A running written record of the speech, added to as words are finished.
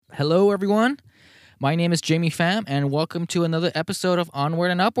Hello, everyone. My name is Jamie Pham, and welcome to another episode of Onward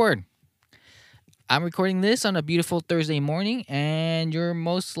and Upward. I'm recording this on a beautiful Thursday morning, and you're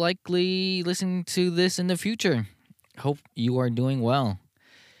most likely listening to this in the future. Hope you are doing well.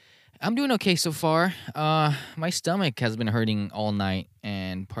 I'm doing okay so far. My stomach has been hurting all night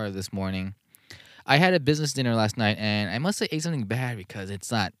and part of this morning. I had a business dinner last night, and I must have ate something bad because it's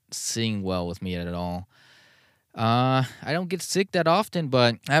not sitting well with me at all. I don't get sick that often,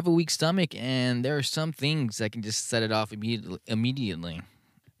 but I have a weak stomach, and there are some things that can just set it off immediately.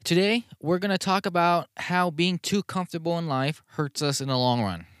 Today, we're going to talk about how being too comfortable in life hurts us in the long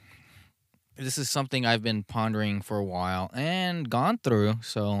run. This is something I've been pondering for a while and gone through,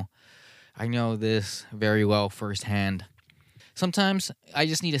 so I know this very well firsthand. Sometimes I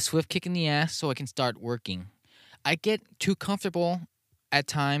just need a swift kick in the ass so I can start working. I get too comfortable at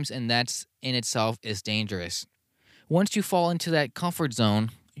times, and that's in itself is dangerous. Once you fall into that comfort zone,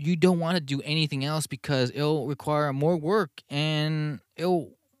 you don't want to do anything else because it'll require more work and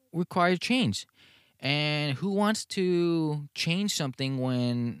it'll require change. And who wants to change something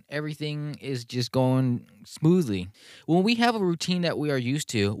when everything is just going smoothly? When we have a routine that we are used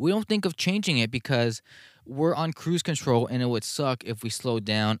to, we don't think of changing it because we're on cruise control and it would suck if we slowed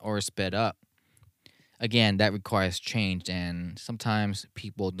down or sped up. Again, that requires change, and sometimes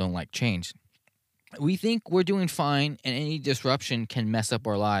people don't like change. We think we're doing fine and any disruption can mess up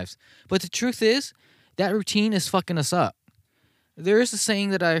our lives. But the truth is, that routine is fucking us up. There is a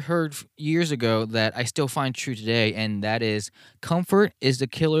saying that I heard years ago that I still find true today, and that is, comfort is the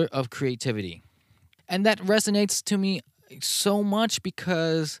killer of creativity. And that resonates to me so much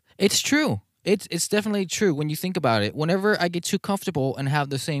because it's true. It's definitely true when you think about it. Whenever I get too comfortable and have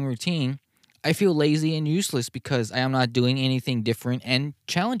the same routine, I feel lazy and useless because I am not doing anything different and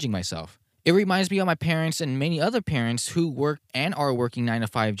challenging myself. It reminds me of my parents and many other parents who work and are working 9 to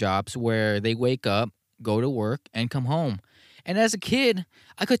 5 jobs where they wake up, go to work, and come home. And as a kid,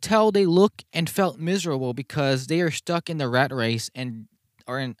 I could tell they look and felt miserable because they are stuck in the rat race and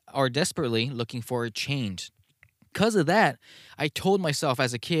are desperately looking for a change. Because of that, I told myself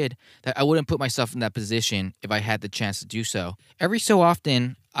as a kid that I wouldn't put myself in that position if I had the chance to do so. Every so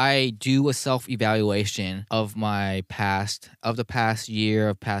often, I do a self-evaluation of my past, of the past year,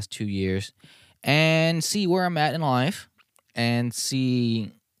 of past 2 years, and see where I'm at in life and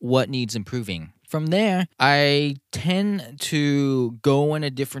see what needs improving. From there, I tend to go in a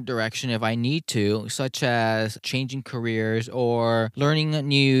different direction if I need to, such as changing careers or learning a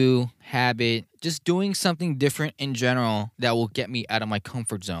new habit, just doing something different in general that will get me out of my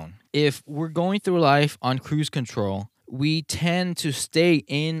comfort zone. If we're going through life on cruise control, we tend to stay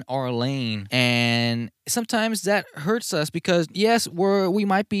in our lane, and sometimes that hurts us because yes, we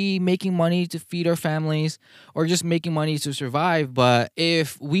might be making money to feed our families or just making money to survive, but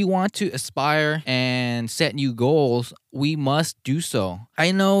if we want to aspire and set new goals, we must do so.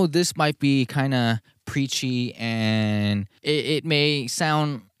 I know this might be kind of preachy and it may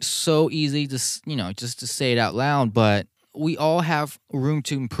sound so easy to just to say it out loud, but we all have room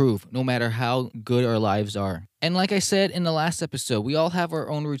to improve no matter how good our lives are. And like I said in the last episode, we all have our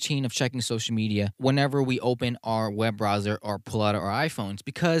own routine of checking social media whenever we open our web browser or pull out our iPhones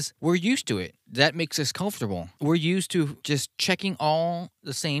because we're used to it. That makes us comfortable. We're used to just checking all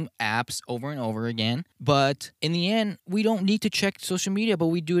the same apps over and over again. But in the end, we don't need to check social media, but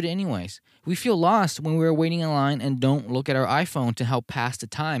we do it anyways. We feel lost when we're waiting in line and don't look at our iPhone to help pass the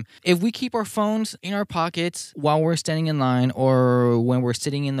time. If we keep our phones in our pockets while we're standing in line or when we're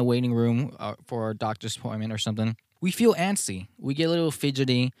sitting in the waiting room for a doctor's appointment or something, we feel antsy. We get a little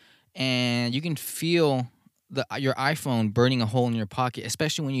fidgety, and you can feel your iPhone burning a hole in your pocket,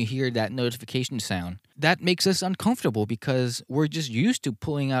 especially when you hear that notification sound. That makes us uncomfortable because we're just used to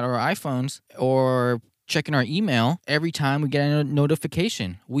pulling out our iPhones or checking our email every time we get a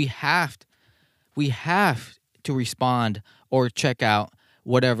notification. We have to respond or check out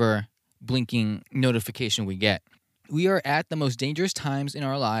whatever blinking notification we get. We are at the most dangerous times in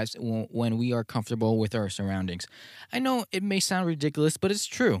our lives when we are comfortable with our surroundings. I know it may sound ridiculous, but it's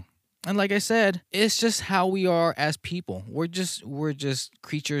true. And like I said, it's just how we are as people. We're just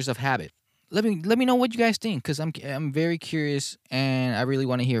creatures of habit. Let me know what you guys think because I'm very curious and I really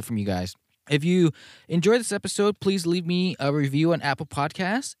want to hear from you guys. If you enjoyed this episode, please leave me a review on Apple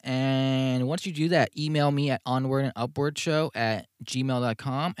Podcasts. And once you do that, email me at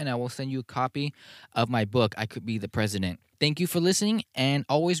onwardandupwardshow@gmail.com, and I will send you a copy of my book, I Could Be the President. Thank you for listening, and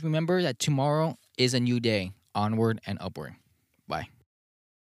always remember that tomorrow is a new day. Onward and upward. Bye.